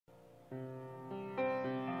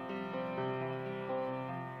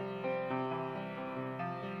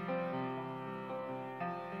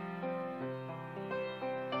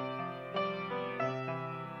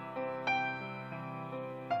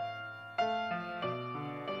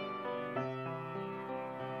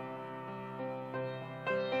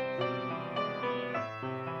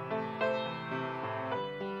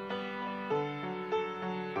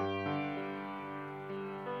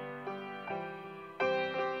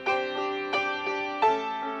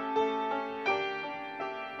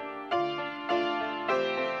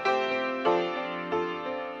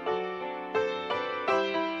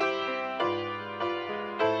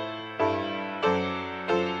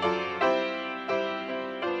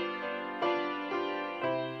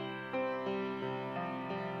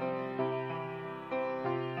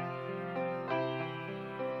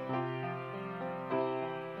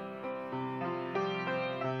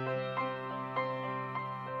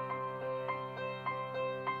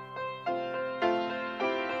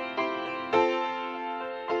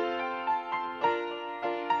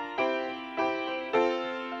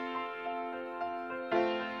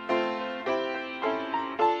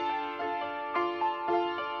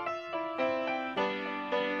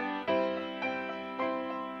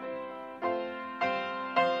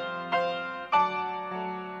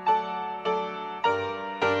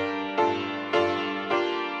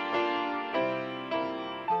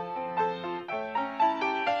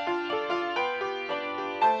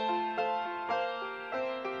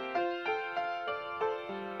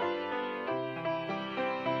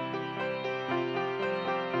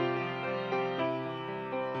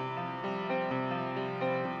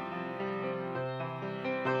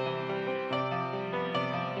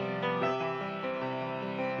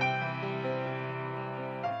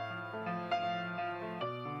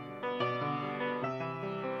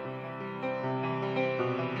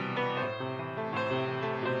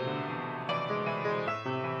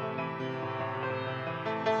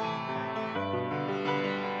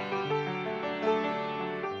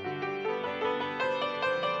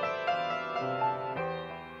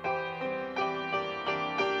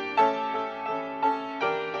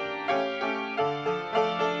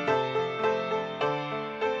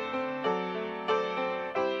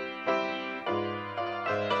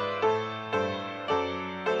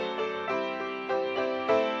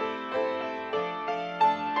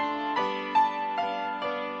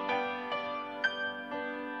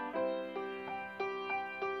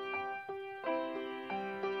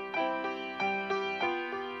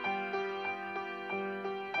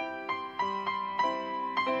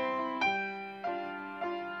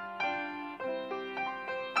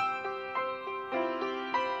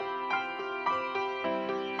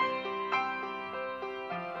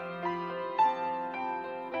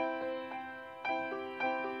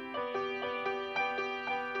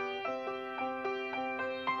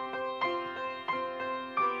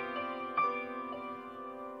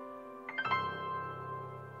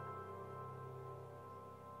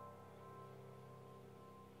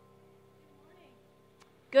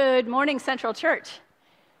Good morning, Central Church.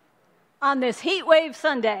 On this heat wave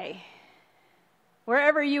Sunday,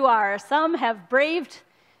 wherever you are, some have braved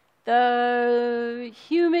the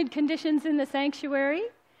humid conditions in the sanctuary.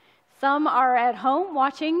 Some are at home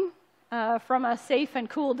watching from a safe and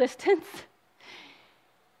cool distance.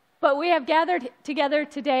 But we have gathered together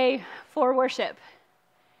today for worship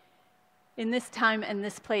in this time and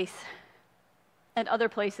this place, and other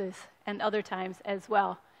places and other times as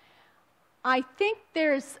well. I think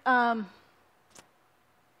there's a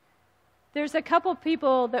couple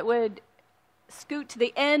people that would scoot to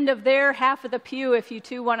the end of their half of the pew if you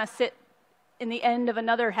two want to sit in the end of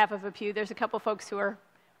another half of a pew. There's a couple folks who are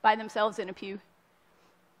by themselves in a pew.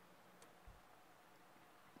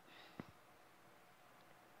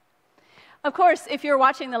 Of course, if you're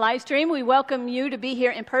watching the live stream, we welcome you to be here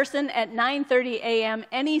in person at 9:30 a.m.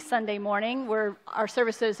 any Sunday morning, where our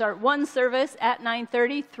services are one service at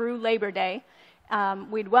 9:30 through Labor Day.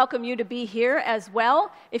 We'd welcome you to be here as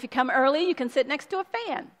well. If you come early, you can sit next to a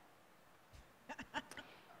fan.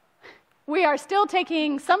 We are still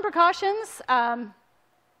taking some precautions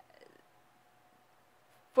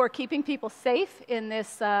for keeping people safe in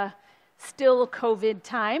this still COVID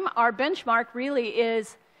time. Our benchmark really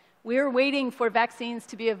is we're waiting for vaccines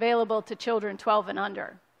to be available to children 12 and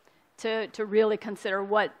under to really consider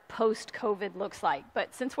what post-COVID looks like.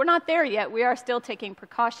 But since we're not there yet, we are still taking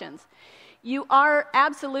precautions. You are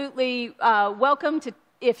absolutely welcome to,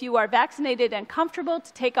 if you are vaccinated and comfortable,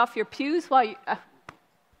 to take off your pews while you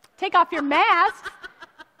take off your masks.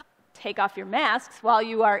 Take off your masks while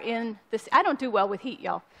you are in this. I don't do well with heat,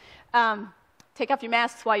 y'all. take off your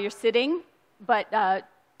masks while you're sitting, but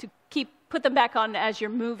to put them back on as you're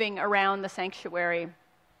moving around the sanctuary.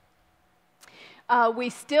 We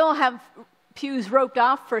still have pews roped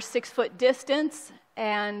off for 6-foot distance,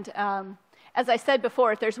 and as I said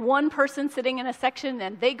before, if there's one person sitting in a section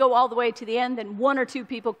and they go all the way to the end, then 1 or 2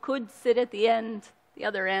 people could sit at the end, the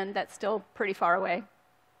other end. That's still pretty far away.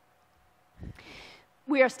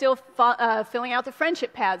 We are still filling out the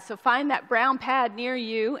friendship pads, so find that brown pad near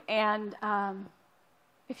you, and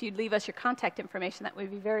if you'd leave us your contact information, that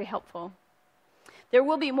would be very helpful. There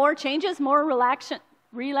will be more changes, more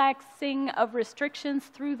relaxing of restrictions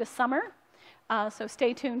through the summer, so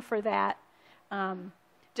stay tuned for that.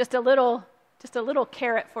 Just a little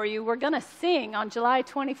carrot for you. We're going to sing on July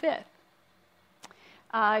 25th.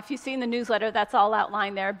 If you've seen the newsletter, that's all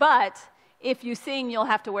outlined there. But if you sing, you'll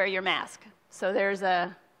have to wear your mask. So there's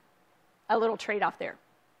a little trade-off there.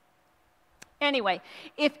 Anyway,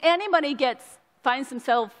 if anybody finds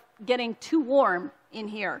themselves getting too warm in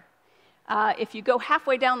here, if you go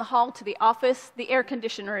halfway down the hall to the office, the air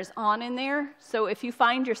conditioner is on in there. So if you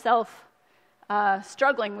find yourself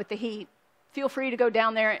struggling with the heat, feel free to go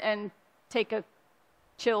down there and take a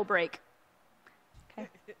chill break. Okay.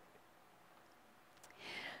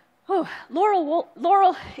 Oh,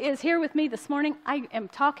 Laurel is here with me this morning. I am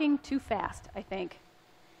talking too fast, I think.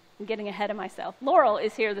 I'm getting ahead of myself. Laurel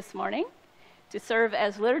is here this morning to serve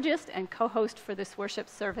as liturgist and co-host for this worship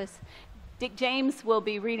service. Dick James will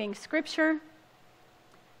be reading scripture.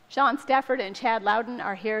 Sean Stafford and Chad Loudon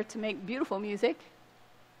are here to make beautiful music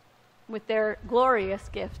with their glorious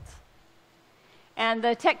gifts. And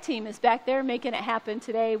the tech team is back there making it happen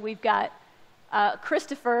today. We've got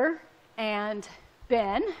Christopher and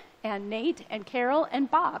Ben and Nate and Carol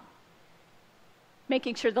and Bob,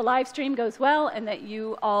 making sure the live stream goes well and that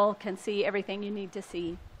you all can see everything you need to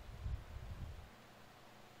see.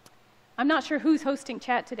 I'm not sure who's hosting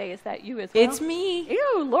chat today. Is that you as well? It's me.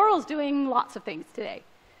 Ew, Laurel's doing lots of things today.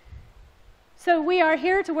 So we are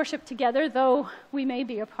here to worship together, though we may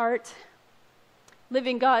be apart,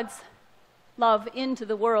 living God's love into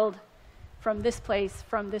the world from this place,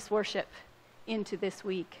 from this worship into this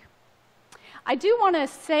week. I do want to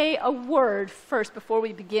say a word first before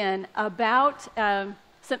we begin about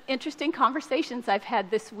some interesting conversations I've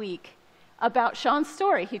had this week about Sean's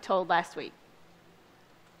story he told last week.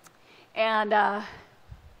 And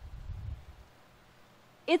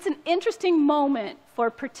it's an interesting moment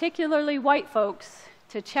for particularly white folks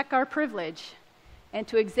to check our privilege and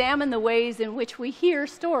to examine the ways in which we hear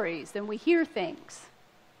stories and we hear things.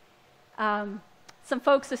 Some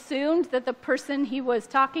folks assumed that the person he was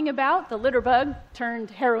talking about, the litter bug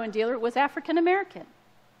turned heroin dealer, was African American,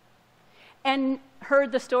 and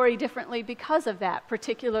heard the story differently because of that,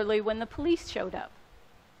 particularly when the police showed up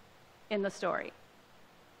in the story.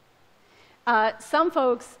 Some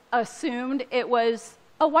folks assumed it was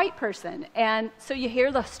a white person, and so you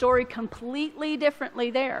hear the story completely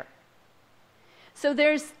differently there. So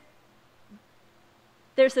there's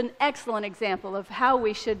an excellent example of how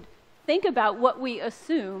we should think about what we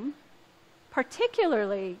assume,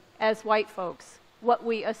 particularly as white folks, what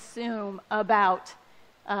we assume about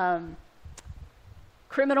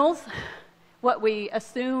criminals, what we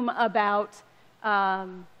assume about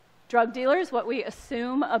drug dealers, what we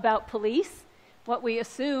assume about police, what we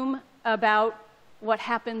assume about what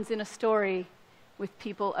happens in a story with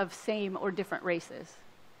people of same or different races.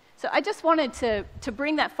 So I just wanted to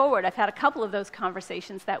bring that forward. I've had a couple of those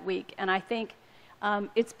conversations that week, and I think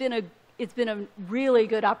it's been a really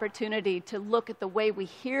good opportunity to look at the way we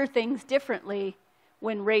hear things differently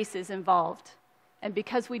when race is involved. And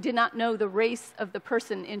because we did not know the race of the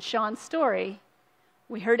person in Sean's story,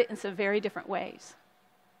 we heard it in some very different ways.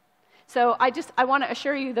 So I want to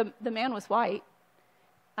assure you the man was white.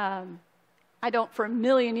 I don't for a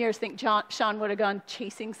million years think Sean would have gone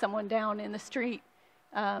chasing someone down in the street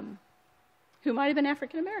who might have been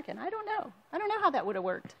African American. I don't know. I don't know how that would have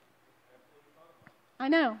worked. I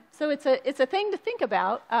know. So it's a thing to think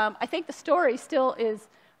about. I think the story still is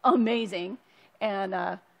amazing,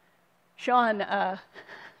 and Sean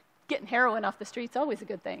getting heroin off the street's always a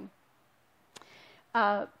good thing.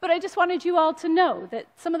 But I just wanted you all to know that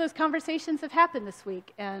some of those conversations have happened this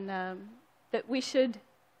week, and that we should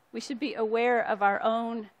be aware of our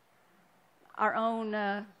own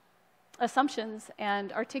assumptions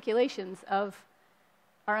and articulations of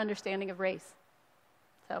our understanding of race.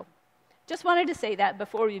 So just wanted to say that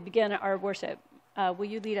before we begin our worship. Will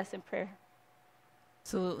you lead us in prayer?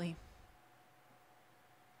 Absolutely.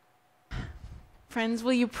 Friends,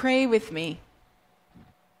 will you pray with me?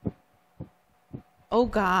 Oh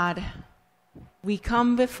God, we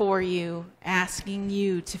come before you asking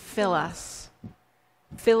you to fill us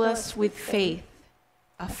Fill us with faith,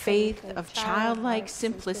 a faith of childlike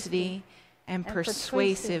simplicity and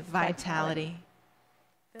persuasive vitality.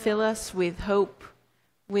 Fill us with hope,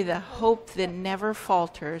 with a hope that never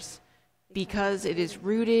falters, because it is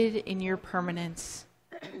rooted in your permanence.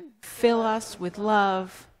 Fill us with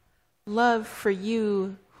love, love for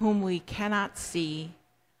you whom we cannot see,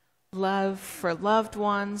 love for loved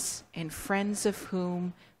ones and friends of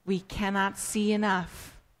whom we cannot see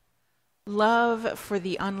enough, love for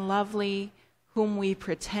the unlovely whom we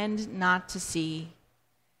pretend not to see.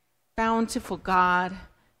 Bountiful God,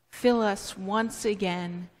 fill us once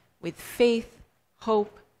again with faith,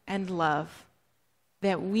 hope, and love,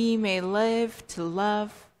 that we may live to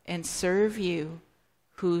love and serve you,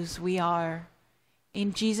 whose we are.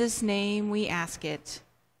 In Jesus' name we ask it.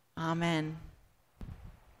 Amen.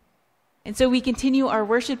 And so we continue our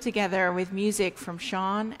worship together with music from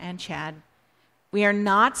Sean and Chad. We are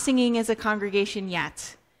not singing as a congregation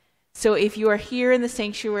yet. So if you are here in the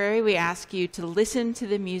sanctuary, we ask you to listen to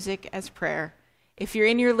the music as prayer. If you're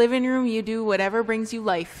in your living room, you do whatever brings you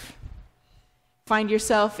life. Find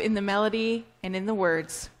yourself in the melody and in the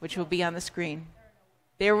words, which will be on the screen.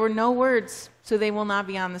 There were no words, so they will not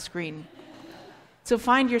be on the screen. So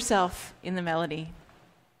find yourself in the melody.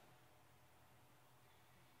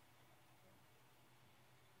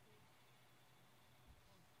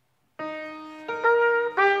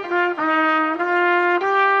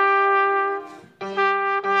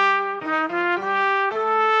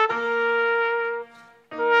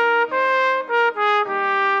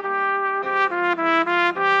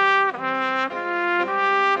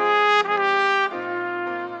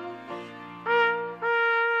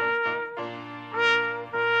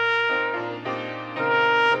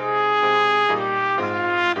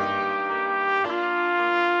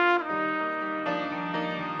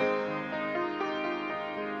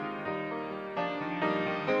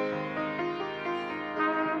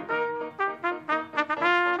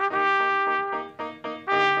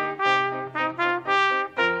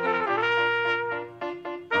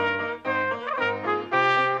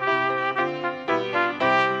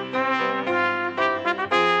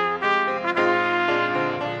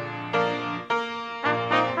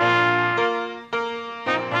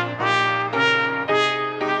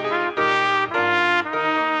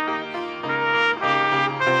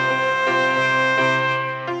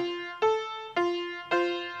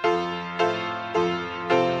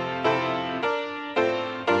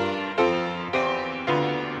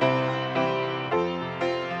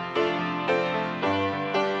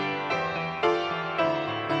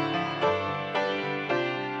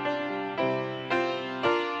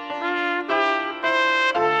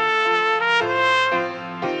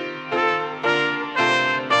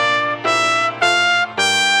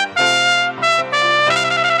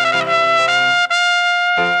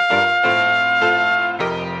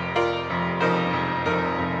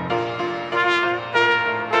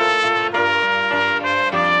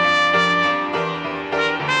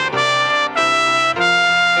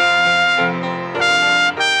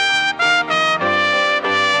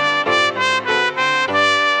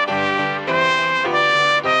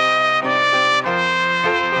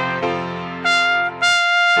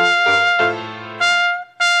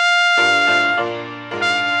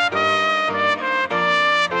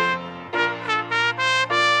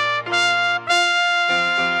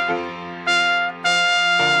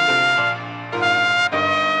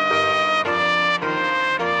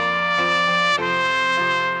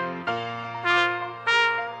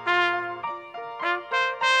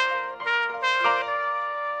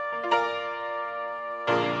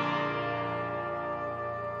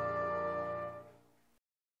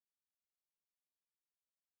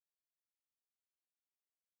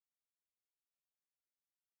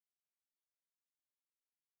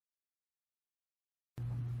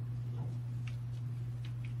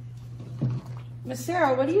 Miss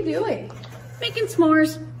Sarah, what are you doing? Making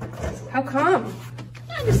s'mores. How come?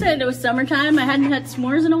 I decided it was summertime. I hadn't had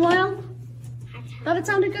s'mores in a while. Thought it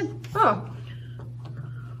sounded good. Oh.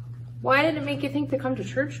 Why did it make you think to come to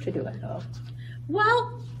church to do it, though?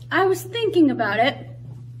 Well, I was thinking about it,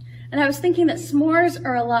 and I was thinking that s'mores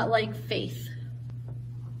are a lot like faith.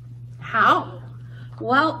 How?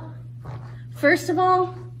 Well, first of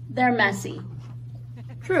all, they're messy.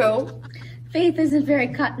 True. Faith isn't very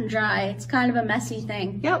cut and dry. It's kind of a messy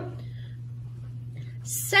thing. Yep.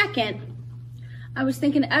 Second, I was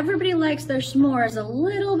thinking everybody likes their s'mores a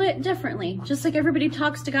little bit differently, just like everybody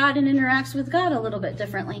talks to God and interacts with God a little bit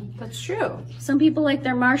differently. That's true. Some people like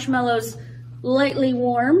their marshmallows lightly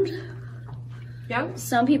warmed. Yep.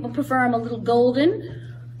 Some people prefer them a little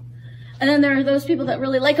golden. And then there are those people that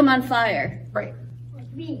really like them on fire. Right.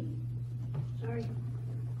 Me. Sorry.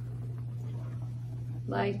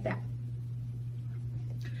 Like that.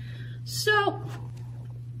 So,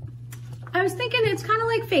 I was thinking it's kind of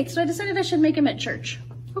like faith, so I decided I should make them at church.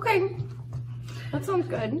 Okay. That sounds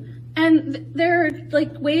good. And there are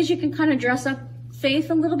like ways you can kind of dress up faith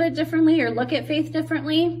a little bit differently or look at faith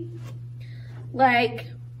differently. Like,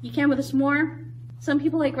 you can with a s'more. Some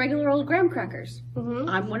people like regular old graham crackers. Mm-hmm.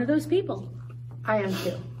 I'm one of those people. I am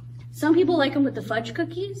too. Some people like them with the fudge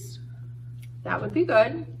cookies. That would be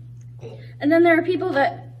good. And then there are people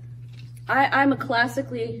that, I'm a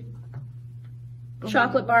classically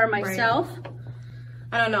chocolate bar myself. Right.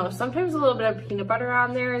 I don't know. Sometimes a little bit of peanut butter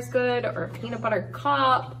on there is good, or a peanut butter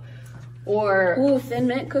cup, or Ooh, Thin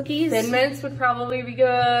Mint cookies. Thin Mints would probably be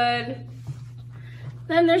good.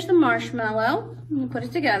 Then there's the marshmallow. You put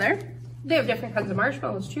it together. They have different kinds of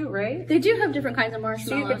marshmallows too, right? They do have different kinds of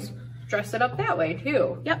So you marshmallows. could dress it up that way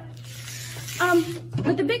too. Yep.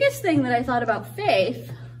 But the biggest thing that I thought about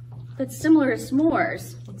faith that's similar to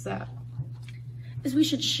s'mores What's that? is we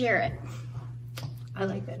should share it. I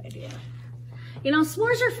like that idea. You know,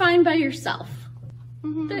 s'mores are fine by yourself.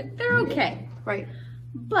 Mm-hmm. They're okay. Right.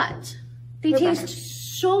 But they They're taste better.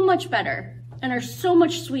 so much better and are so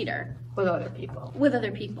much sweeter With other people. with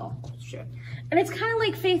other people. Sure. And it's kind of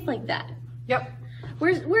like faith like that. Yep.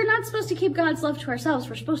 We're not supposed to keep God's love to ourselves.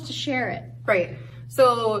 We're supposed to share it. Right.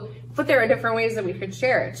 So, but there are different ways that we could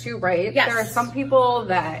share it too, right? Yes. There are some people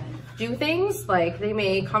that do things like they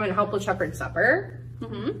may come and help with shepherd supper,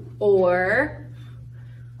 or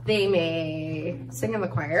they may sing in the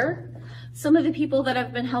choir. Some of the people that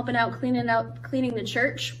have been helping out cleaning the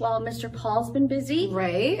church while Mr. Paul's been busy.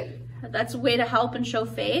 Right. That's a way to help and show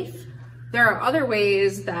faith. There are other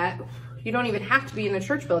ways that you don't even have to be in the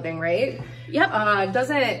church building, right? Yep.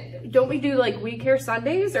 Don't we do like We Care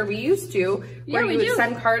Sundays, or we used to, where we you would do.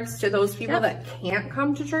 send cards to those people Yep. that can't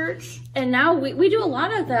come to church? And now we do a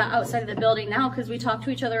lot of that outside of the building now because we talk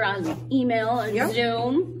to each other on email and Yep.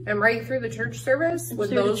 Zoom. And right through the church service with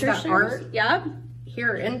through the those church that service. aren't Yep.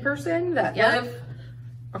 here in person, that Yep. live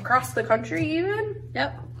across the country even.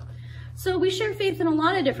 Yep. So we share faith in a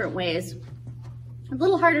lot of different ways. A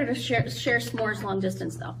little harder to share s'mores long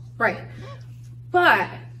distance though. Right. But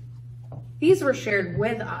these were shared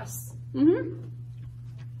with us.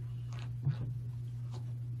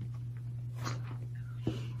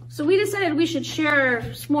 So we decided we should share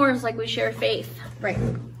s'mores like we share faith. Right.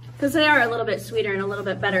 Because they are a little bit sweeter and a little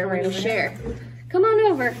bit better when Right you over share. Come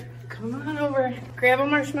on over. Come on over. Grab a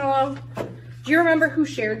marshmallow. Do you remember who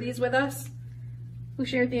shared these with us? Who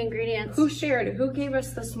shared the ingredients? Who shared? Who gave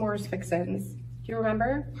us the s'mores fixins? Do you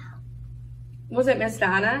remember? Was it Miss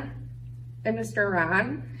Donna and Mr.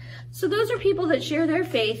 Ron? So those are people that share their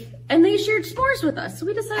faith, and they shared s'mores with us. So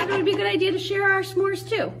we decided it would be a good idea to share our s'mores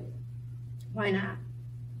too. Why not?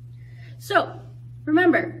 So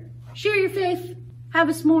remember, share your faith, have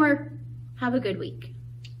a s'more, have a good week.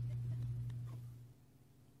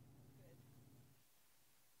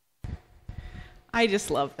 I just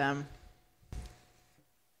love them.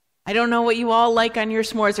 I don't know what you all like on your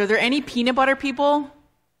s'mores. Are there any peanut butter people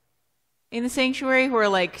in the sanctuary who are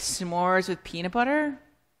like s'mores with peanut butter?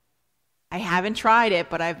 I haven't tried it,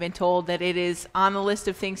 but I've been told that it is on the list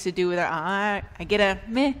of things to do with it. I get a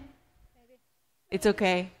meh. It's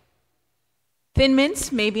okay. Thin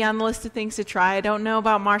Mints may be on the list of things to try. I don't know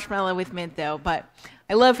about marshmallow with mint though, but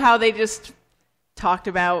I love how they just talked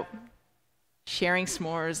about sharing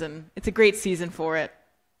s'mores, and it's a great season for it.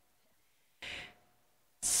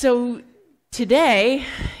 So today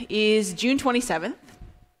is June 27th.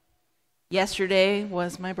 Yesterday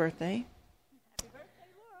was my birthday. Happy birthday,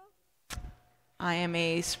 Laurel. I am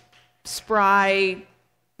a spry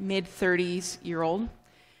mid-30s-year-old.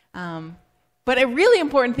 But a really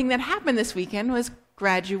important thing that happened this weekend was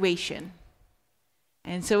graduation.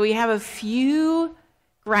 And so we have a few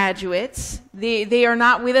graduates. They are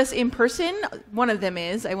not with us in person. One of them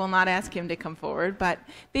is. I will not ask him to come forward, but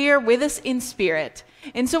they are with us in spirit.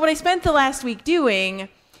 And so what I spent the last week doing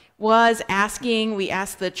was asking, we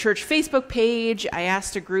asked the church Facebook page, I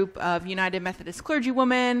asked a group of United Methodist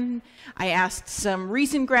clergywomen, I asked some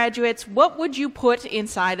recent graduates, what would you put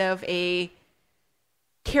inside of a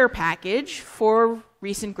care package for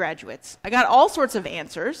recent graduates? I got all sorts of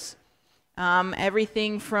answers.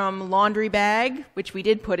 Everything from laundry bag, which we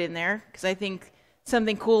did put in there, because I think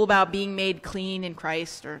something cool about being made clean in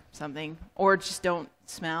Christ or something, or just don't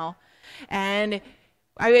smell. And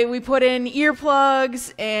we put in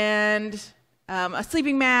earplugs and a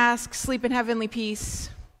sleeping mask, sleep in heavenly peace.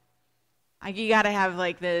 You got to have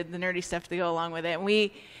like the nerdy stuff to go along with it. And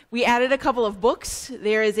we added a couple of books.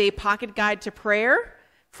 There is a pocket guide to prayer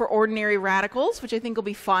for ordinary radicals, which I think will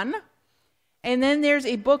be fun. And then there's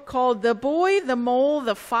a book called The Boy, the Mole,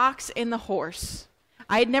 the Fox, and the Horse.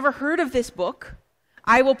 I had never heard of this book.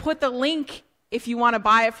 I will put the link if you want to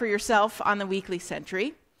buy it for yourself on the Weekly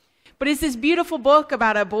Century. But it's this beautiful book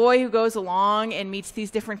about a boy who goes along and meets these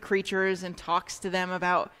different creatures and talks to them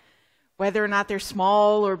about whether or not they're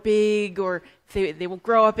small or big, or if they will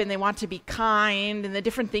grow up and they want to be kind, and the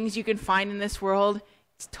different things you can find in this world.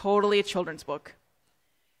 It's totally a children's book.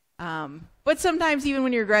 But sometimes even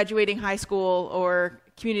when you're graduating high school or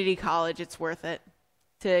community college, it's worth it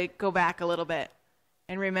to go back a little bit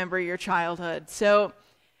and remember your childhood. So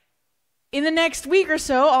in the next week or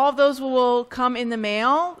so, all of those will come in the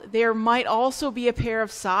mail. There might also be a pair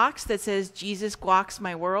of socks that says, Jesus guacs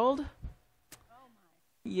my world. Oh my.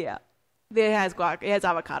 Yeah, it has guac. It has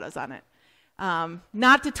avocados on it.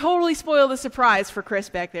 Not to totally spoil the surprise for Chris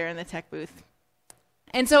back there in the tech booth.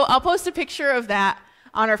 And so I'll post a picture of that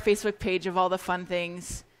on our Facebook page of all the fun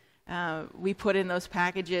things we put in those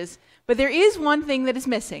packages. But there is one thing that is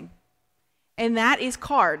missing, and that is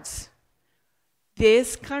cards.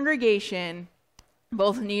 This congregation,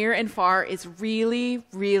 both near and far, is really,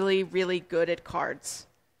 really, really good at cards.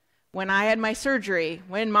 When I had my surgery,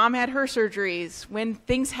 when Mom had her surgeries, when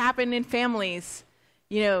things happen in families,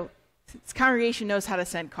 this congregation knows how to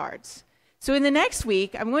send cards. So in the next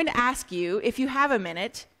week, I'm going to ask you, if you have a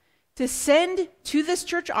minute, to send to this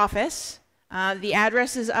church office, the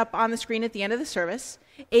address is up on the screen at the end of the service,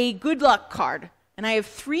 a good luck card. And I have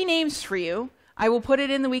 3 names for you. I will put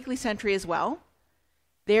it in the Weekly Century as well.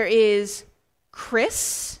 There is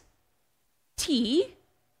Chris T.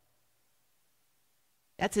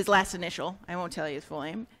 That's his last initial. I won't tell you his full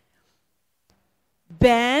name.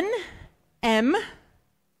 Ben M.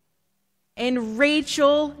 and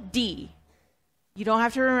Rachel D. You don't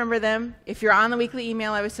have to remember them. If you're on the weekly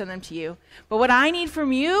email, I would send them to you. But what I need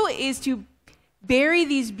from you is to bury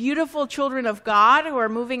these beautiful children of God who are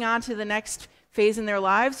moving on to the next phase in their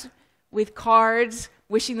lives with cards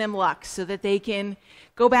wishing them luck so that they can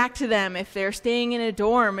go back to them if they're staying in a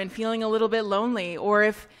dorm and feeling a little bit lonely, or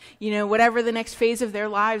if, whatever the next phase of their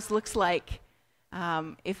lives looks like.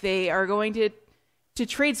 If they are going to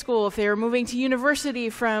trade school, if they are moving to university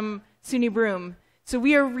from SUNY Broome. So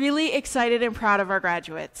we are really excited and proud of our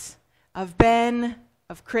graduates, of Ben,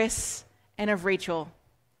 of Chris, and of Rachel.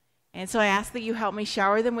 And so I ask that you help me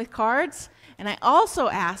shower them with cards, and I also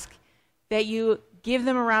ask that you give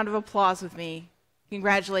them a round of applause with me.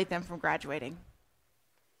 Congratulate them from graduating.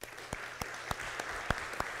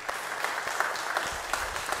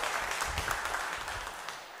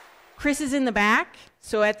 Chris is in the back,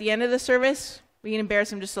 so at the end of the service, we can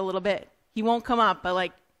embarrass him just a little bit. He won't come up,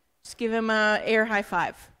 but just give him an air high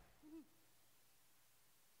five.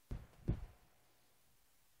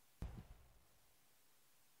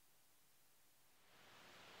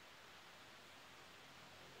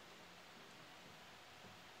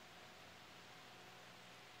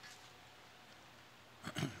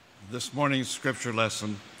 This morning's scripture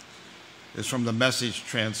lesson is from the Message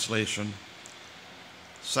translation,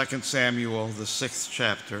 2 Samuel, the 6th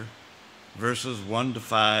chapter, verses 1 to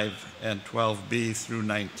 5 and 12b through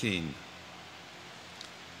 19.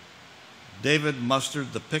 David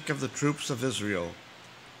mustered the pick of the troops of Israel,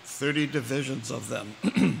 30 divisions of them.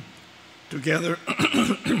 Together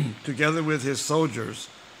with his soldiers,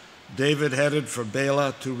 David headed for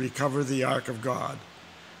Baalah to recover the ark of God,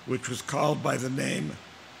 which was called by the name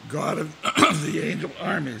God of the angel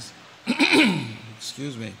armies,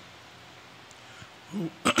 excuse me,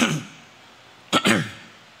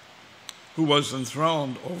 who was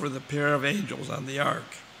enthroned over the pair of angels on the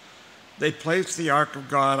ark. They placed the ark of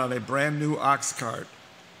God on a brand new ox cart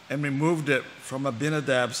and removed it from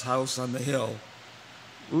Abinadab's house on the hill.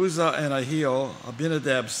 Uzzah and Ahio,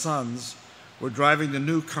 Abinadab's sons, were driving the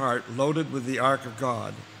new cart loaded with the ark of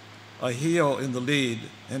God, Ahio in the lead,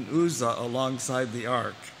 and Uzzah alongside the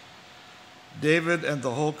ark. David and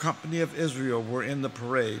the whole company of Israel were in the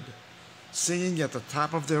parade, singing at the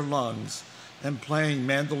top of their lungs and playing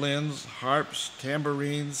mandolins, harps,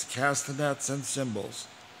 tambourines, castanets, and cymbals.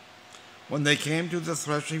 When they came to the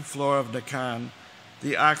threshing floor of Nacon,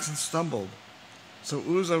 the oxen stumbled. So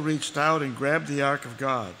Uzzah reached out and grabbed the ark of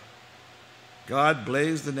God. God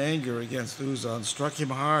blazed in anger against Uzzah and struck him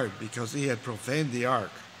hard because he had profaned the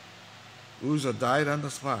ark. Uzzah died on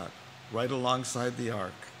the spot, right alongside the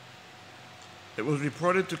ark. It was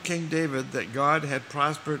reported to King David that God had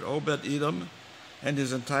prospered Obed-Edom and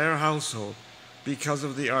his entire household because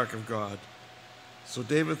of the ark of God. So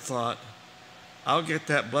David thought, I'll get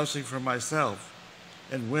that blessing for myself,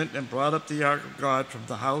 and went and brought up the ark of God from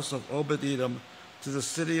the house of Obed-Edom to the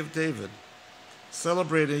city of David.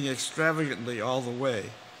 celebrating extravagantly all the way,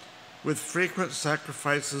 with frequent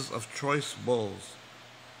sacrifices of choice bulls.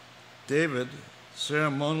 David,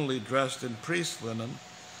 ceremonially dressed in priest's linen,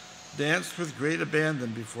 danced with great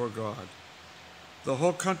abandon before God. The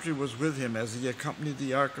whole country was with him as he accompanied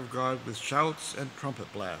the ark of God with shouts and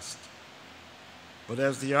trumpet blast. But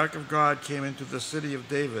as the ark of God came into the city of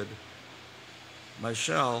David,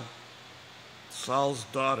 Michal, Saul's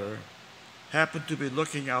daughter, happened to be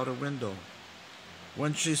looking out a window.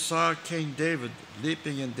 When she saw King David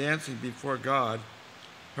leaping and dancing before God,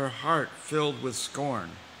 her heart filled with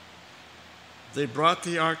scorn. They brought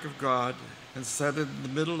the ark of God and set it in the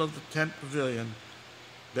middle of the tent pavilion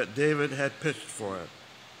that David had pitched for it.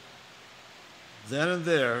 Then and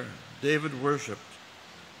there, David worshiped,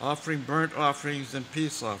 offering burnt offerings and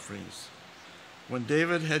peace offerings. When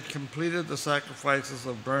David had completed the sacrifices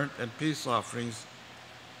of burnt and peace offerings,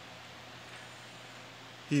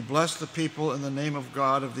 he blessed the people in the name of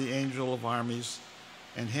God of the angel of armies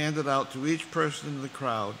and handed out to each person in the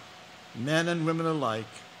crowd, men and women alike,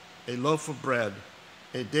 a loaf of bread,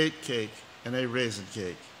 a date cake, and a raisin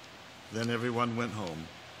cake. Then everyone went home.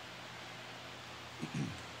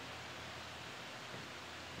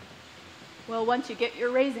 Well, once you get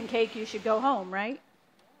your raisin cake, you should go home, right?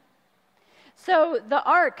 So the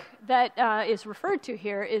ark that is referred to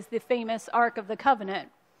here is the famous Ark of the Covenant.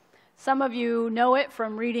 Some of you know it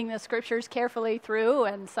from reading the scriptures carefully through,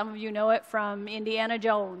 and some of you know it from Indiana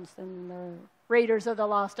Jones and the Raiders of the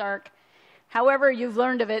Lost Ark. However you've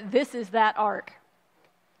learned of it, this is that ark.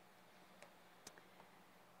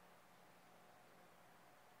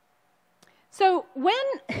 So when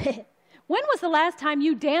was the last time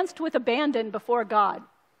you danced with abandon before God?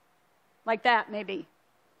 Like that, maybe.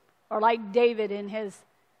 Or like David in his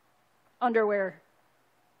underwear.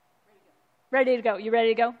 Ready to go. You ready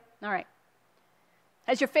to go? All right.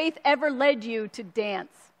 Has your faith ever led you to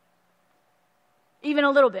dance? Even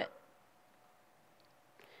a little bit.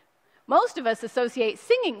 Most of us associate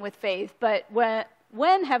singing with faith, but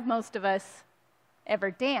when have most of us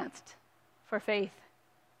ever danced for faith?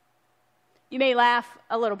 You may laugh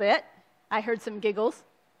a little bit. I heard some giggles.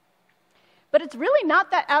 But it's really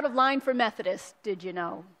not that out of line for Methodists, did you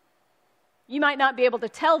know? You might not be able to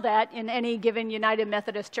tell that in any given United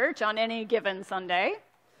Methodist Church on any given Sunday.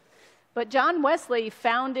 But John Wesley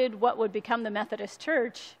founded what would become the Methodist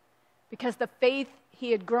Church because the faith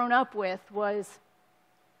he had grown up with was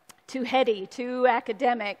too heady, too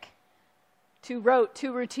academic, too rote,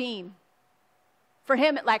 too routine. For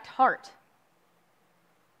him, it lacked heart.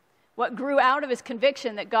 What grew out of his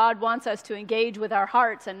conviction that God wants us to engage with our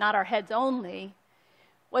hearts and not our heads only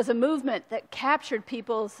was a movement that captured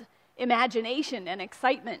people's imagination and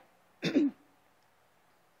excitement and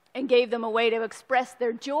gave them a way to express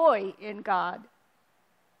their joy in God.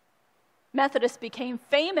 Methodists became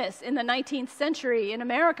famous in the 19th century in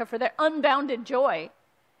America for their unbounded joy,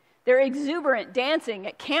 their exuberant dancing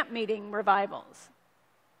at camp meeting revivals,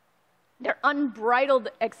 their unbridled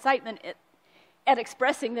excitement at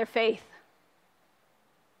expressing their faith.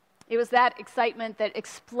 It was that excitement that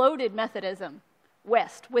exploded Methodism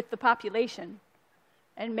west with the population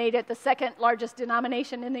and made it the second largest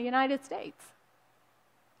denomination in the United States.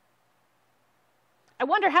 I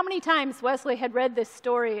wonder how many times Wesley had read this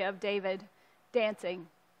story of David dancing.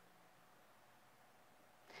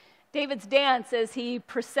 David's dance as he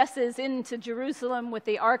processes into Jerusalem with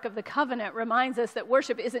the Ark of the Covenant reminds us that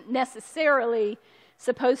worship isn't necessarily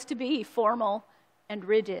supposed to be formal and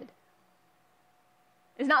rigid.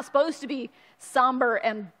 It's not supposed to be somber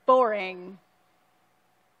and boring.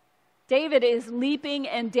 David is leaping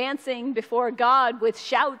and dancing before God with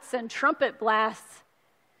shouts and trumpet blasts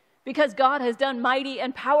because God has done mighty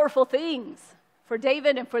and powerful things for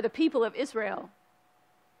David and for the people of Israel.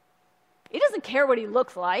 He doesn't care what he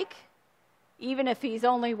looks like, even if he's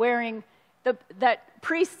only wearing that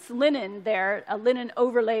priest's linen there, a linen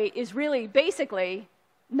overlay, is really basically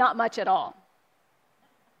not much at all.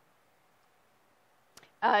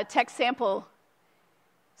 Text sample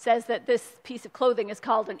says that this piece of clothing is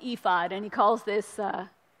called an ephod, and he calls this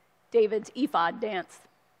David's ephod dance.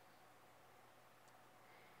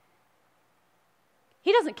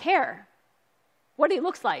 He doesn't care what he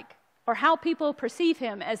looks like or how people perceive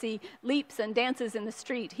him as he leaps and dances in the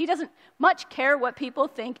street. He doesn't much care what people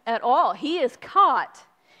think at all. He is caught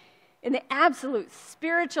in the absolute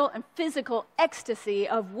spiritual and physical ecstasy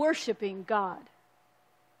of worshiping God.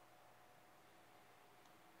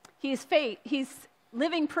 He's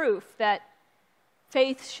living proof that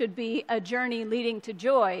faith should be a journey leading to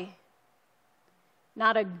joy,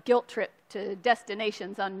 not a guilt trip to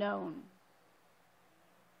destinations unknown.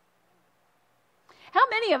 How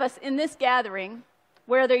many of us in this gathering,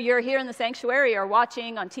 whether you're here in the sanctuary or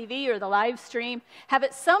watching on TV or the live stream, have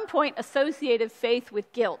at some point associated faith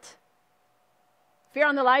with guilt? If you're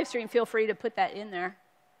on the live stream, feel free to put that in there.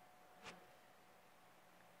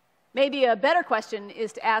 Maybe a better question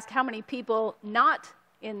is to ask how many people not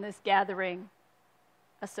in this gathering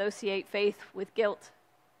associate faith with guilt,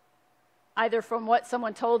 either from what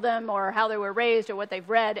someone told them or how they were raised or what they've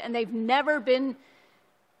read, and they've never been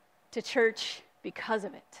to church because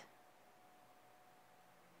of it.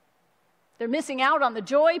 They're missing out on the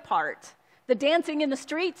joy part, the dancing in the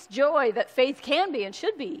streets joy that faith can be and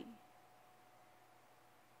should be.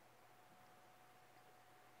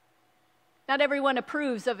 Not everyone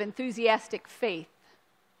approves of enthusiastic faith.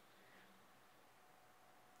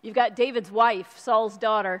 You've got David's wife, Saul's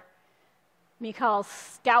daughter, Michal,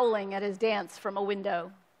 scowling at his dance from a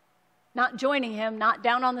window. Not joining him, not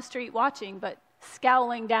down on the street watching, but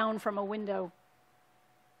scowling down from a window.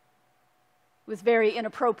 It was very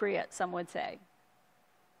inappropriate, some would say.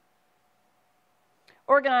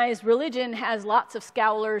 Organized religion has lots of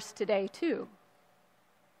scowlers today, too.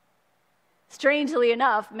 Strangely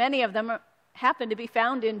enough, many of them happen to be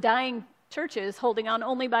found in dying churches holding on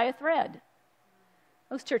only by a thread.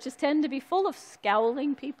 Those churches tend to be full of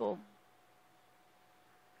scowling people.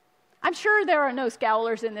 I'm sure there are no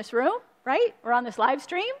scowlers in this room, right? Or on this live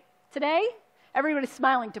stream today. Everybody's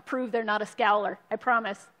smiling to prove they're not a scowler, I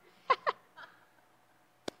promise.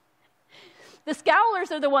 The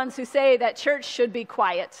scowlers are the ones who say that church should be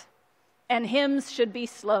quiet, and hymns should be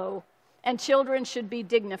slow, and children should be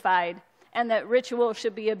dignified, and that ritual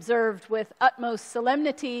should be observed with utmost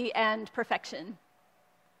solemnity and perfection.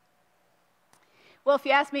 Well, if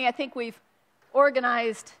you ask me, I think we've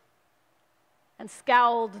organized and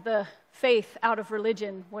scowled the faith out of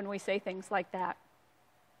religion when we say things like that.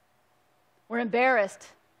 We're embarrassed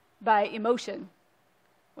by emotion.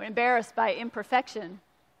 We're embarrassed by imperfection,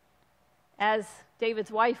 as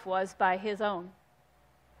David's wife was by his own.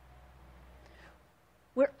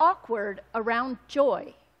 We're awkward around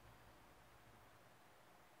joy.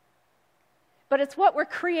 But it's what we're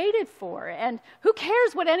created for, and who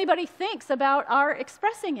cares what anybody thinks about our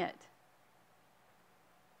expressing it?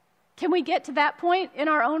 Can we get to that point in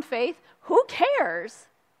our own faith? Who cares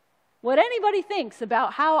what anybody thinks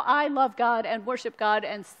about how I love God and worship God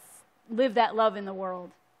and live that love in the world?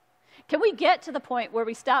 Can we get to the point where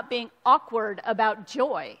we stop being awkward about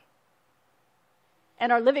joy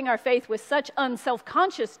and are living our faith with such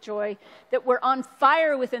unself-conscious joy that we're on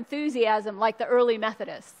fire with enthusiasm like the early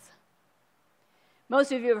Methodists?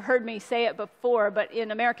 Most of you have heard me say it before, but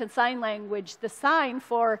in American Sign Language, the sign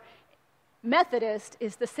for Methodist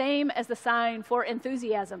is the same as the sign for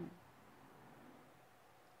enthusiasm.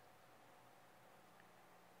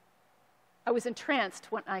 I was entranced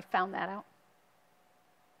when I found that out.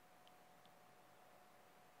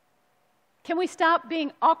 Can we stop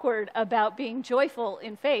being awkward about being joyful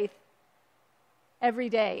in faith every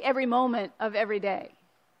day, every moment of every day?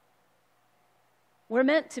 We're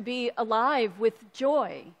meant to be alive with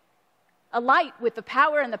joy, alight with the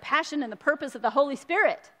power and the passion and the purpose of the Holy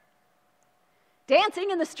Spirit, dancing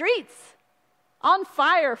in the streets, on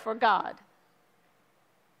fire for God.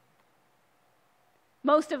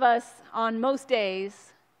 Most of us, on most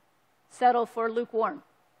days, settle for lukewarm.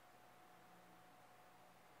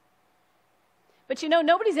 But you know,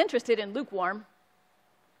 nobody's interested in lukewarm.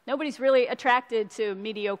 Nobody's really attracted to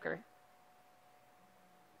mediocre.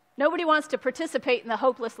 Nobody wants to participate in the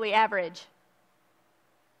hopelessly average.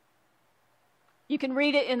 You can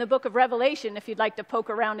read it in the book of Revelation if you'd like to poke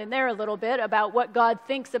around in there a little bit about what God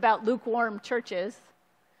thinks about lukewarm churches,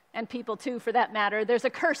 and people too for that matter. There's a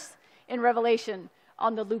curse in Revelation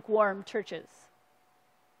on the lukewarm churches.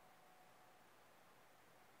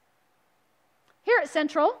 Here at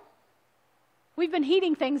Central, we've been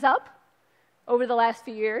heating things up over the last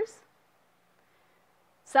few years.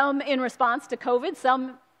 Some in response to COVID,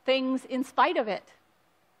 some things in spite of it.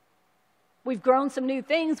 We've grown some new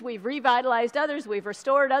things, we've revitalized others, we've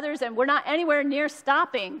restored others, and we're not anywhere near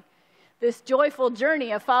stopping this joyful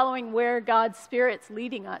journey of following where God's Spirit's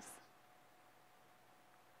leading us.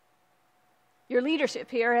 Your leadership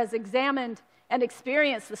here has examined and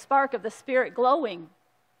experienced the spark of the Spirit glowing,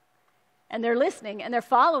 and they're listening and they're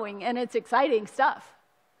following, and it's exciting stuff.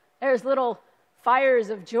 There's little fires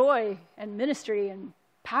of joy and ministry and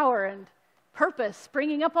power and purpose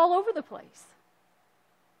springing up all over the place.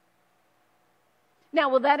 Now,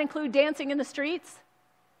 will that include dancing in the streets?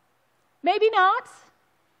 Maybe not,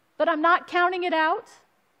 but I'm not counting it out.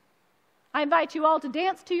 I invite you all to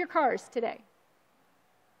dance to your cars today.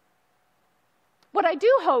 What I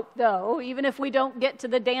do hope, though, even if we don't get to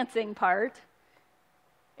the dancing part,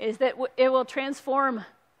 is that it will transform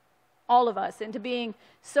all of us into being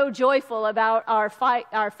so joyful about our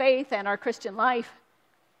faith and our Christian life,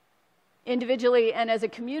 individually and as a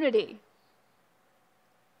community,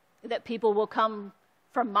 that people will come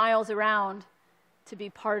from miles around to be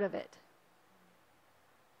part of it.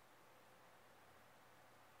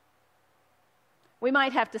 We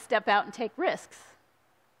might have to step out and take risks.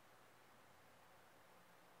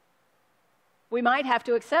 We might have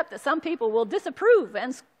to accept that some people will disapprove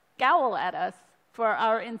and scowl at us for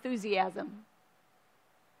our enthusiasm.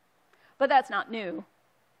 But that's not new.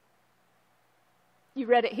 You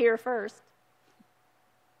read it here first.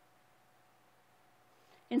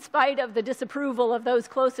 In spite of the disapproval of those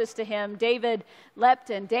closest to him, David leapt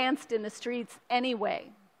and danced in the streets anyway,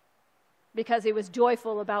 because he was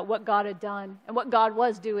joyful about what God had done and what God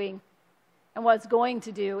was doing and was going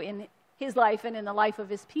to do in his life and in the life of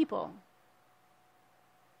his people.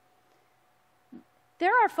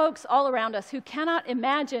 There are folks all around us who cannot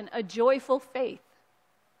imagine a joyful faith.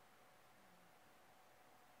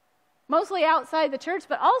 Mostly outside the church,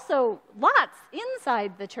 but also lots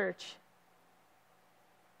inside the church.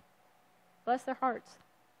 Bless their hearts.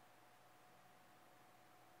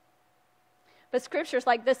 But scriptures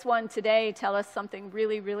like this one today tell us something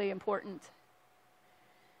really, really important.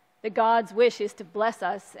 That God's wish is to bless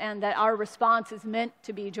us and that our response is meant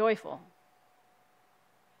to be joyful.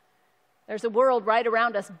 There's a world right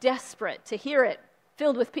around us desperate to hear it,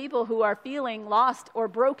 filled with people who are feeling lost or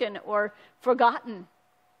broken or forgotten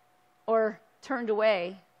or turned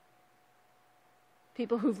away.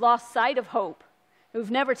 People who've lost sight of hope,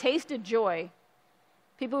 who've never tasted joy.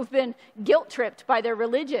 People who've been guilt-tripped by their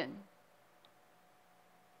religion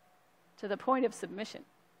to the point of submission.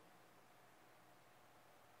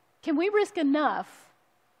 Can we risk enough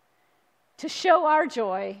to show our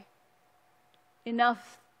joy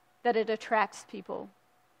enough that it attracts people?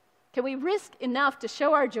 Can we risk enough to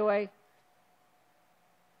show our joy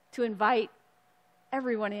to invite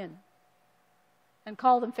everyone in and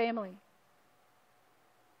call them family?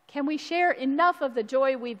 Can we share enough of the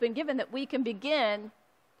joy we've been given that we can begin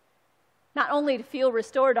not only to feel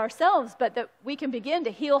restored ourselves, but that we can begin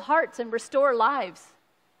to heal hearts and restore lives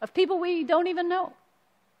of people we don't even know?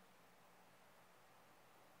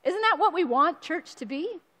 Isn't that what we want church to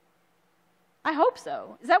be? I hope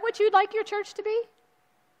so. Is that what you'd like your church to be?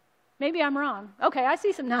 Maybe I'm wrong. Okay, I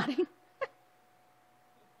see some nodding.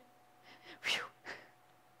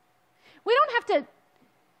 We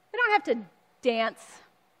don't have to dance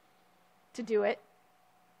to do it.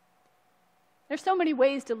 There's so many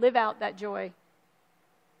ways to live out that joy.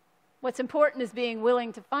 What's important is being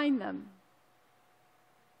willing to find them.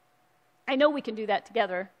 I know we can do that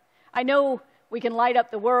together. I know we can light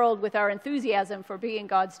up the world with our enthusiasm for being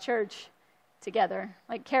God's church together.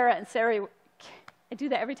 Like Kara and Sarah, I do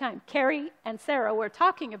that every time. Carrie and Sarah were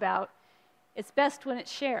talking about, it's best when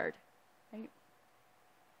it's shared. Right?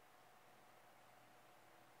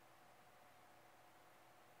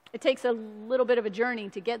 It takes a little bit of a journey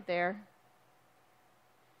to get there.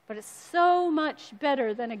 But it's so much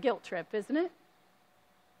better than a guilt trip, isn't it?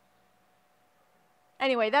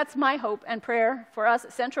 Anyway, that's my hope and prayer for us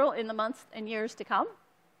at Central in the months and years to come.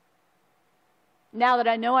 Now that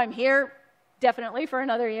I know I'm here, definitely for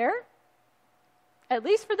another year. At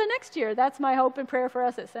least for the next year, that's my hope and prayer for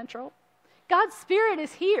us at Central. God's Spirit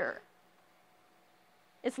is here.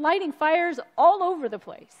 It's lighting fires all over the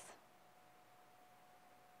place.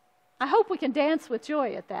 I hope we can dance with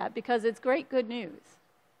joy at that because it's great good news.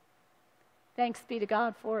 Thanks be to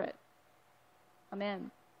God for it. Amen.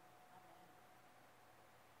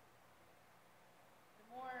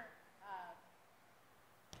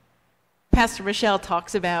 Pastor Michelle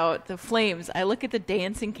talks about the flames, I look at the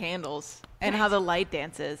dancing candles and how the light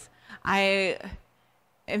dances. I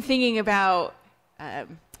am thinking about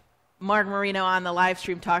Mark Marino on the live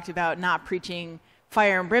stream talked about not preaching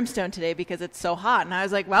fire and brimstone today because it's so hot. And I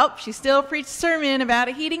was like, well, she still preached a sermon about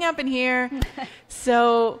it heating up in here.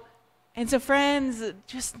 So friends,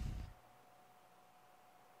 just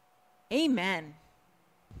amen.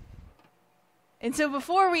 And so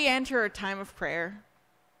before we enter our time of prayer,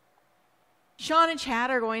 Sean and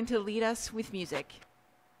Chad are going to lead us with music.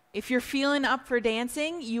 If you're feeling up for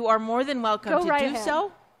dancing, you are more than welcome to do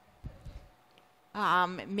so.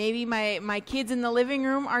 Maybe my kids in the living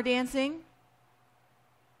room are dancing.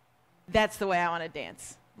 That's the way I want to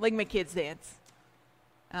dance, like my kids dance.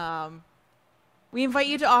 We invite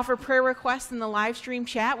you to offer prayer requests in the live stream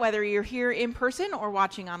chat, whether you're here in person or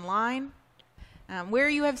watching online. Where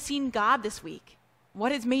you have seen God this week.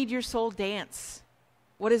 What has made your soul dance?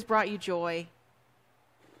 What has brought you joy?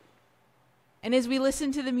 And as we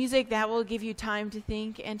listen to the music, that will give you time to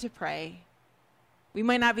think and to pray. We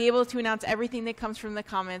might not be able to announce everything that comes from the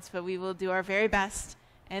comments, but we will do our very best.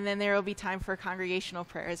 And then there will be time for congregational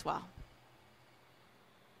prayer as well.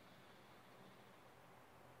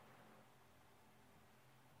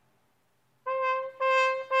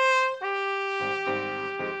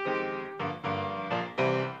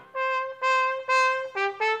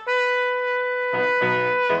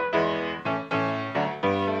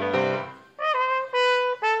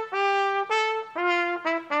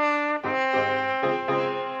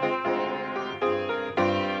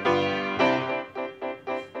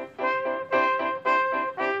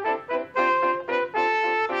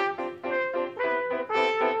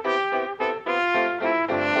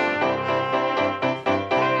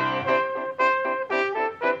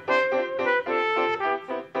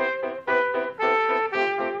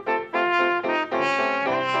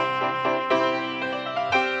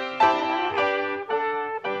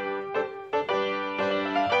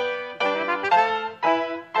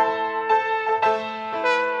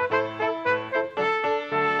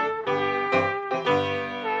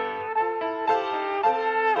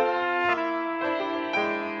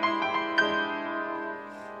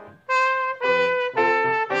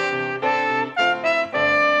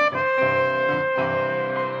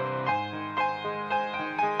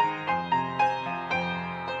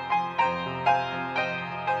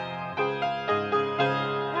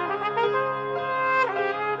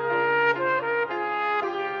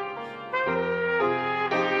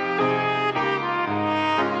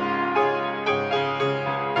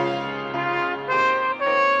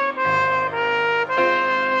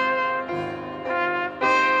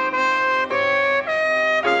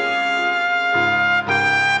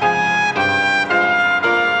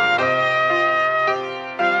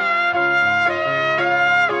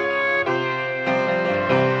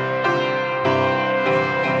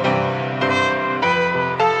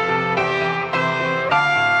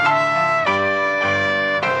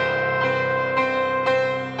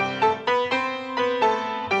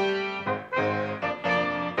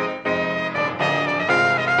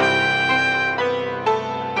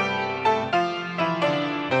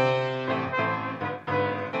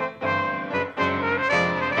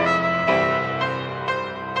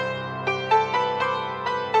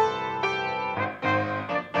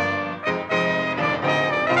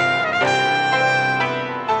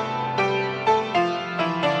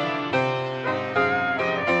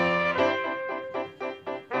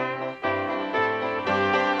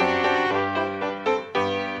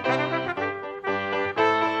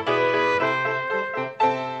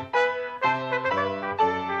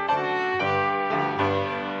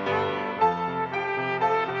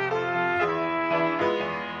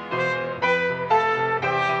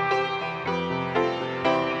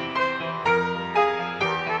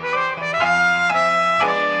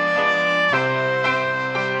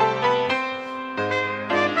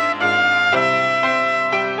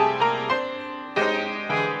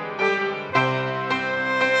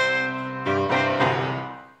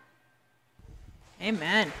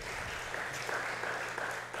 Amen.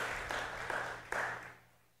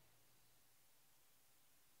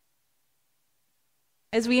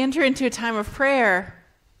 As we enter into a time of prayer,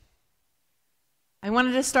 I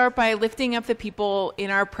wanted to start by lifting up the people in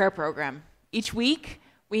our prayer program. Each week,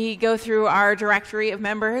 we go through our directory of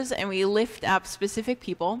members and we lift up specific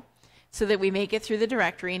people so that we make it through the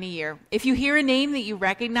directory in a year. If you hear a name that you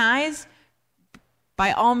recognize,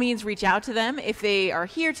 by all means reach out to them. If they are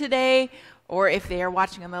here today or if they are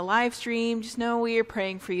watching on the live stream, just know we are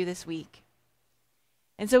praying for you this week.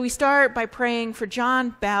 And so we start by praying for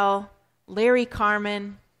John Bell, Larry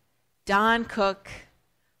Carmen, Don Cook,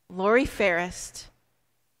 Lori Ferrist,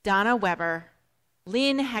 Donna Weber,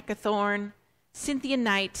 Lynn Heckathorn, Cynthia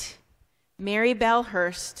Knight, Mary Bell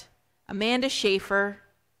Hurst, Amanda Schaefer,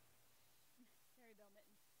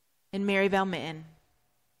 and Mary Bell Mitten.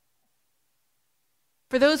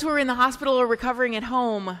 For those who are in the hospital or recovering at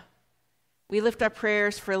home, we lift our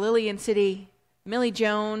prayers for Lillian City, Millie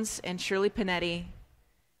Jones, and Shirley Panetti.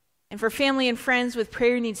 And for family and friends with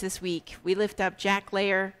prayer needs this week, we lift up Jack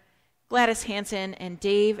Layer, Gladys Hansen, and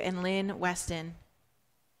Dave and Lynn Weston.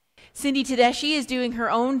 Cindy Tedeschi is doing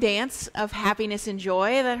her own dance of happiness and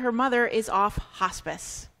joy that her mother is off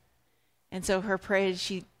hospice. And so her prayers,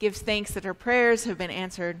 she gives thanks that her prayers have been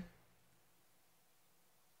answered.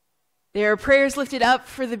 There are prayers lifted up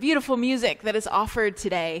for the beautiful music that is offered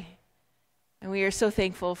today. And we are so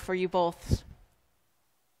thankful for you both,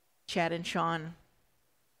 Chad and Sean.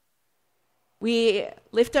 We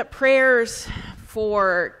lift up prayers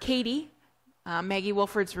for Katie, Maggie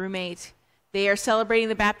Wolford's roommate, They are celebrating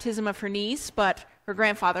the baptism of her niece, but her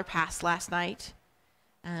grandfather passed last night.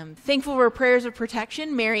 Thankful for prayers of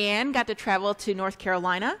protection, Mary Ann got to travel to North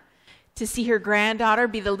Carolina to see her granddaughter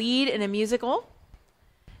be the lead in a musical.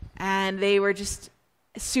 And they were just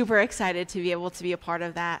super excited to be able to be a part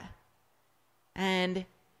of that. And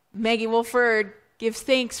Maggie Wolford gives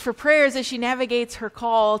thanks for prayers as she navigates her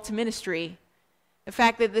call to ministry. The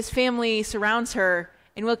fact that this family surrounds her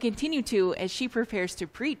and will continue to as she prepares to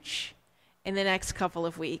preach in the next couple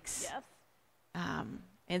of weeks. Yes.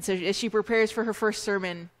 And so as she prepares for her first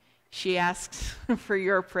sermon, she asks for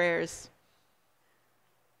your prayers.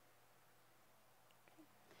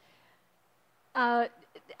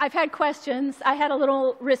 I've had questions. I had a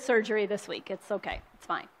little wrist surgery this week. It's okay. It's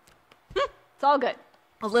fine. It's all good.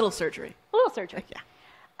 A little surgery. A little surgery.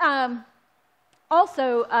 Yeah.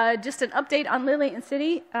 Also, just an update on Lily and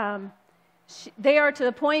City. They are to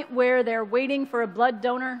the point where they're waiting for a blood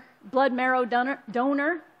marrow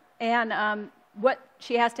donor, and what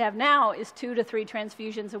she has to have now is 2 to 3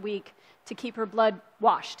 transfusions a week to keep her blood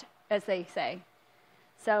washed, as they say.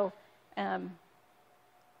 So,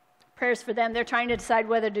 prayers for them. They're trying to decide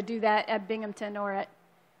whether to do that at Binghamton or at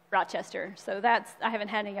Rochester. So I haven't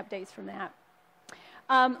had any updates from that.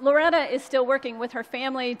 Loretta is still working with her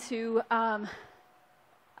family to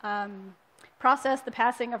process the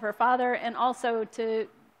passing of her father and also to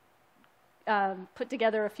put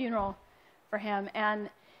together a funeral for him. And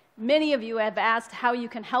many of you have asked how you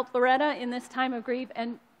can help Loretta in this time of grief,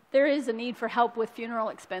 and there is a need for help with funeral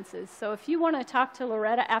expenses. So if you want to talk to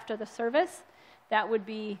Loretta after the service, that would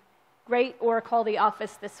be great, or call the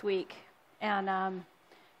office this week, and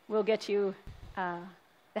we'll get you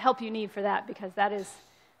the help you need for that, because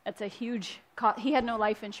that's a huge cost. He had no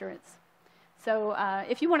life insurance. So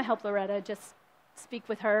if you want to help Loretta, just speak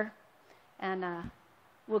with her, and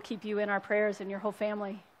we'll keep you in our prayers and your whole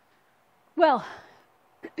family. Well,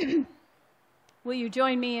 will you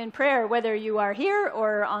join me in prayer, whether you are here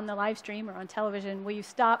or on the live stream or on television? Will you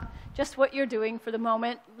stop just what you're doing for the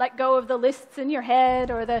moment? Let go of the lists in your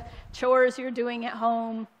head or the chores you're doing at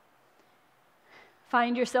home.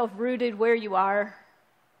 Find yourself rooted where you are.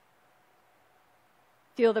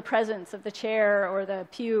 Feel the presence of the chair or the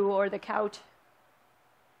pew or the couch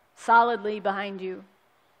solidly behind you.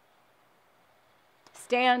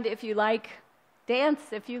 Stand if you like. Dance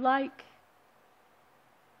if you like.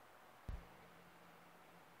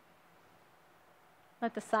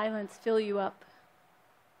 Let the silence fill you up.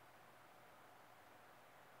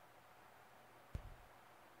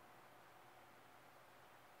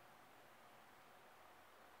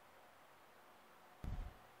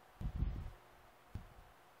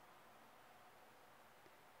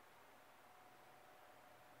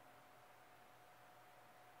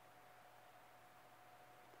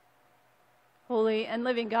 Holy and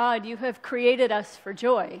living God, you have created us for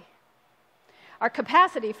joy. Our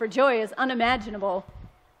capacity for joy is unimaginable,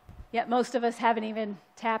 yet most of us haven't even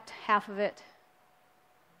tapped half of it.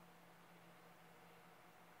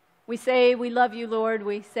 We say we love you, Lord.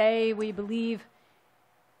 We say we believe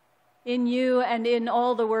in you and in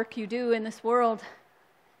all the work you do in this world.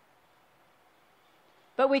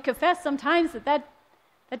 But we confess sometimes that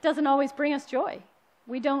doesn't always bring us joy.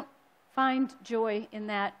 We don't find joy in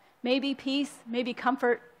that. Maybe peace, maybe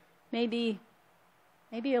comfort, maybe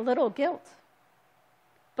a little guilt.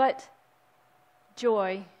 But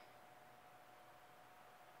joy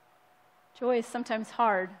is sometimes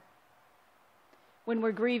hard when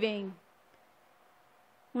we're grieving,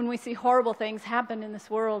 when we see horrible things happen in this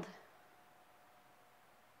world,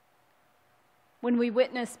 when we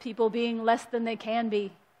witness people being less than they can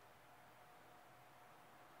be,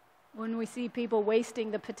 when we see people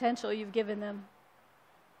wasting the potential you've given them.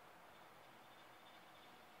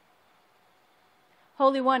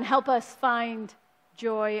 Holy One, help us find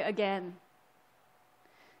joy again.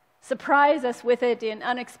 Surprise us with it in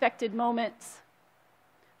unexpected moments.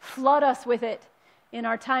 Flood us with it in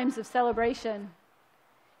our times of celebration.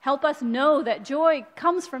 Help us know that joy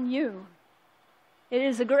comes from you. It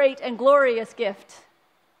is a great and glorious gift.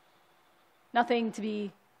 Nothing to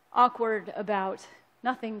be awkward about,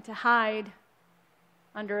 nothing to hide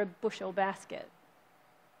under a bushel basket.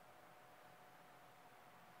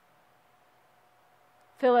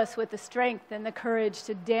 Fill us with the strength and the courage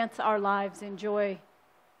to dance our lives in joy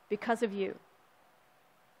because of you.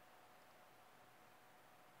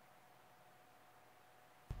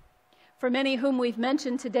 For many whom we've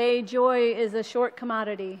mentioned today, joy is a short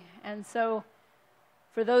commodity. And so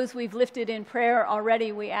for those we've lifted in prayer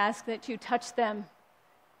already, we ask that you touch them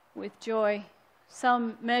with joy,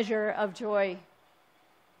 some measure of joy,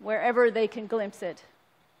 wherever they can glimpse it.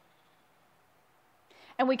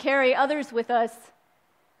 And we carry others with us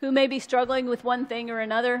who may be struggling with one thing or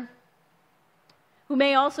another, who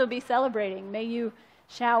may also be celebrating. May you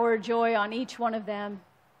shower joy on each one of them.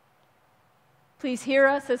 Please hear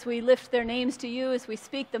us as we lift their names to you, as we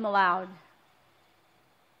speak them aloud.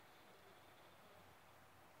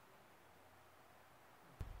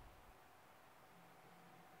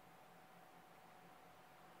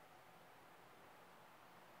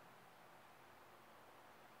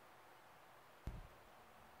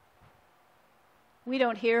 We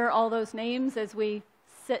don't hear all those names as we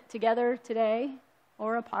sit together today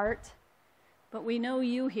or apart, but we know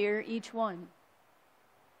you hear each one.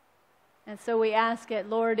 And so we ask it,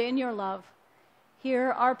 Lord, in your love,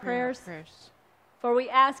 hear our prayers. For we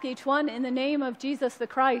ask each one in the name of Jesus the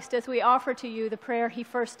Christ as we offer to you the prayer he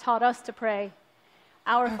first taught us to pray.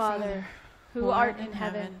 Our Father, who art in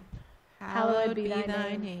heaven, hallowed be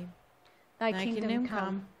thy name. Thy kingdom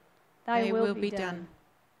come, thy will be done,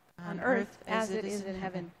 on earth as it is in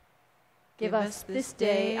heaven. Give us this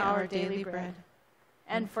day our daily bread,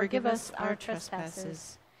 and forgive us our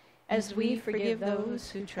trespasses, as we forgive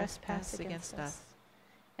those who trespass against us.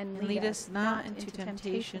 And lead us not into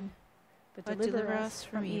temptation, but deliver us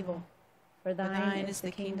from evil. For thine is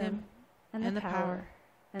the kingdom, and the power,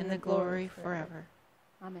 and the glory forever.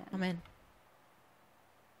 Amen. Amen.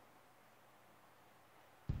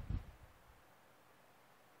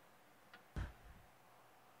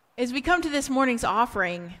 As we come to this morning's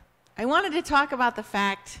offering, I wanted to talk about the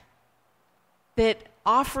fact that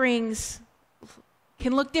offerings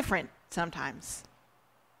can look different sometimes.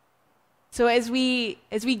 So as we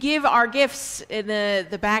give our gifts in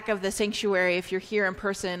the back of the sanctuary, if you're here in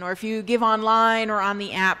person, or if you give online or on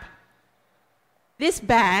the app, this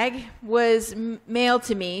bag was mailed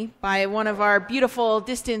to me by one of our beautiful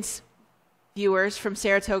distance viewers from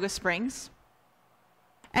Saratoga Springs.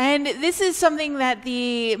 And this is something that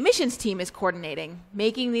the missions team is coordinating,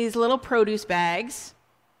 making these little produce bags.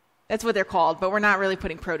 That's what they're called, but we're not really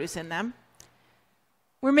putting produce in them.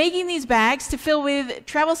 We're making these bags to fill with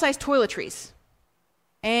travel-sized toiletries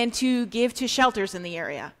and to give to shelters in the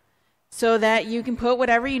area so that you can put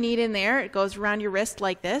whatever you need in there. It goes around your wrist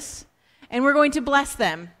like this. And we're going to bless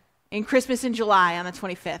them in Christmas in July on the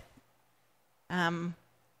 25th.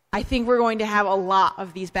 I think we're going to have a lot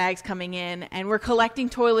of these bags coming in, and we're collecting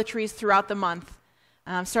toiletries throughout the month.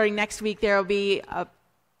 Starting next week, there will be a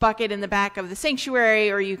bucket in the back of the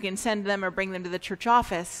sanctuary, or you can send them or bring them to the church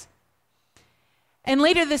office. And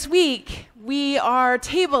later this week, we are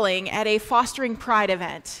tabling at a Fostering Pride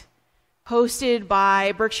event hosted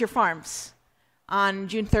by Berkshire Farms on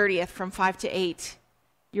June 30th from 5 to 8.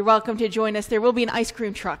 You're welcome to join us. There will be an ice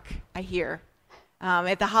cream truck, I hear,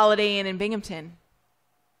 at the Holiday Inn in Binghamton.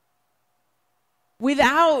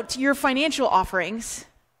 Without your financial offerings,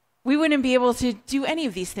 we wouldn't be able to do any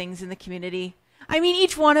of these things in the community. I mean,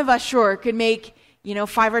 each one of us, sure, could make,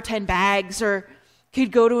 5 or 10 bags or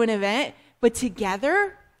could go to an event, but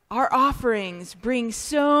together, our offerings bring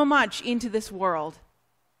so much into this world.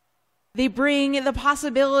 They bring the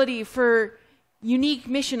possibility for unique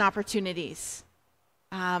mission opportunities.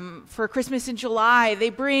 For Christmas in July,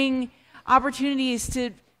 they bring opportunities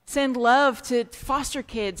to send love to foster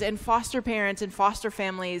kids and foster parents and foster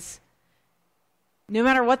families, no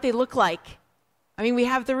matter what they look like. I mean, we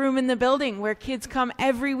have the room in the building where kids come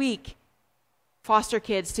every week, foster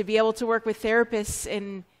kids, to be able to work with therapists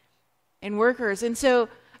and workers. And so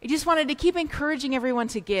I just wanted to keep encouraging everyone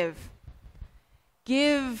to give.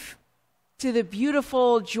 Give to the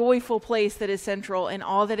beautiful, joyful place that is Central and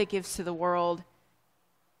all that it gives to the world,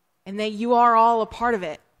 and that you are all a part of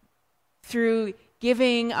it through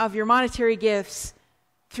giving of your monetary gifts,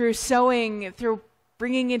 through sewing, through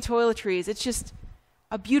bringing in toiletries. It's just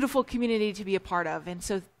a beautiful community to be a part of. And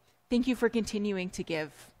so thank you for continuing to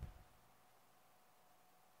give.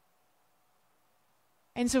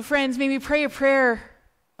 And so, friends, may we pray a prayer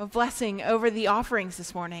of blessing over the offerings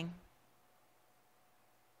this morning.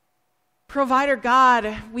 Provider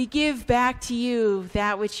God, we give back to you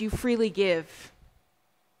that which you freely give.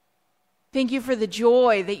 Thank you for the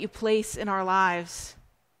joy that you place in our lives.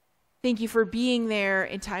 Thank you for being there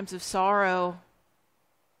in times of sorrow.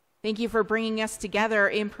 Thank you for bringing us together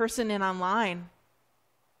in person and online.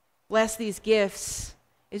 Bless these gifts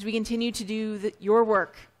as we continue to do your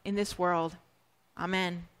work in this world.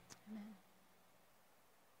 Amen.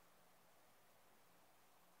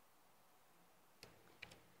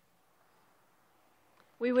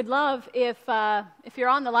 We would love if you're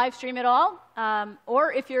on the live stream at all,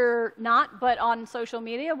 or if you're not, but on social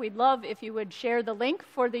media, we'd love if you would share the link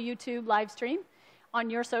for the YouTube live stream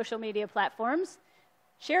on your social media platforms.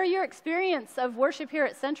 Share your experience of worship here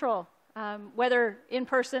at Central. whether in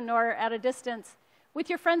person or at a distance, with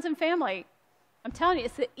your friends and family. I'm telling you,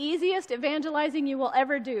 it's the easiest evangelizing you will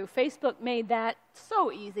ever do. Facebook made that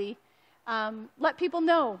so easy. Let people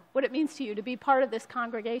know what it means to you to be part of this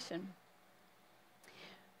congregation.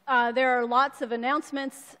 There are lots of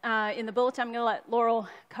announcements in the bulletin. I'm going to let Laurel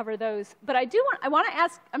cover those. But I want to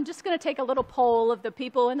ask, I'm just going to take a little poll of the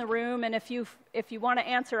people in the room, and if you want to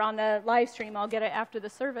answer on the live stream, I'll get it after the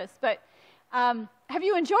service. But have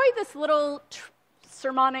you enjoyed this little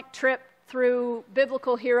sermonic trip through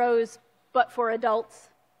biblical heroes, but for adults?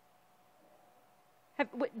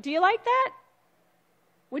 Do you like that?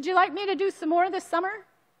 Would you like me to do some more this summer?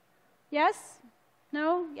 Yes?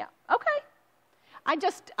 No? Yeah. Okay.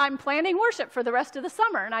 I'm planning worship for the rest of the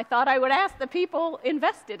summer, and I thought I would ask the people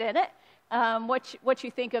invested in it what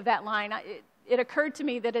you think of that line. It occurred to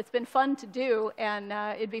me that it's been fun to do, and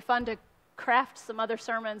it'd be fun to craft some other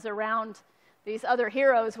sermons around these other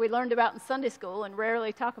heroes we learned about in Sunday school and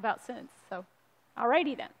rarely talk about since. So,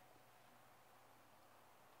 alrighty then.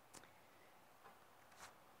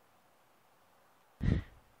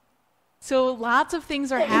 So lots of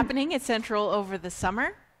things are happening at Central over the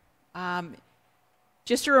summer.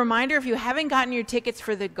 Just a reminder, if you haven't gotten your tickets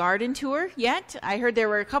for the garden tour yet, I heard there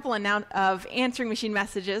were a couple of answering machine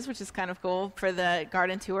messages, which is kind of cool, for the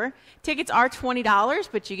garden tour. Tickets are $20,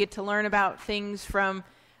 but you get to learn about things from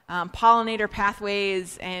pollinator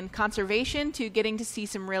pathways and conservation to getting to see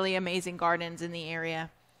some really amazing gardens in the area.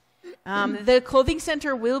 The clothing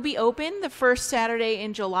center will be open the first Saturday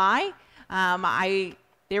in July.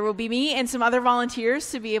 There will be me and some other volunteers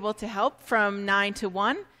to be able to help from 9 to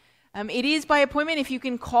 1. It is by appointment. If you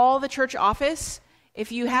can call the church office,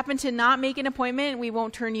 if you happen to not make an appointment, we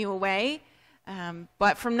won't turn you away.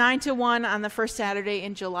 But from 9 to 1 on the first Saturday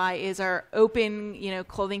in July is our open,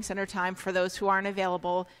 clothing center time for those who aren't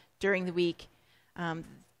available during the week.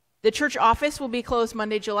 The church office will be closed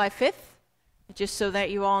Monday, July 5th, just so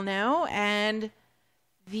that you all know. And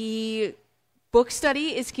the book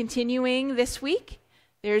study is continuing this week.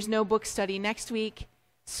 There's no book study next week.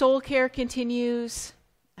 Soul care continues.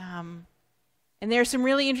 And there are some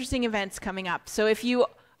really interesting events coming up. So if you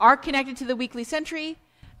are connected to the Weekly Century,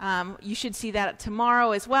 you should see that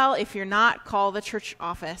tomorrow as well. If you're not, call the church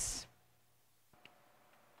office.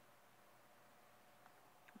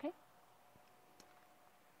 Okay.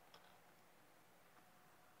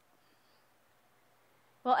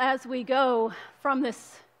 Well, as we go from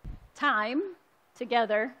this time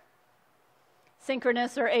together,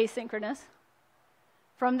 synchronous or asynchronous,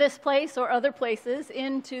 from this place or other places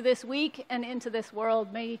into this week and into this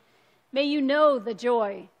world, may you know the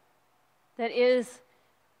joy that is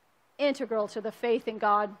integral to the faith in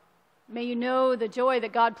God. May you know the joy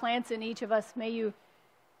that God plants in each of us. May you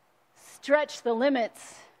stretch the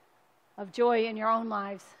limits of joy in your own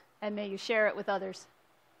lives, and may you share it with others.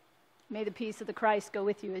 May the peace of the Christ go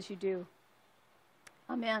with you as you do.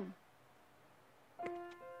 Amen.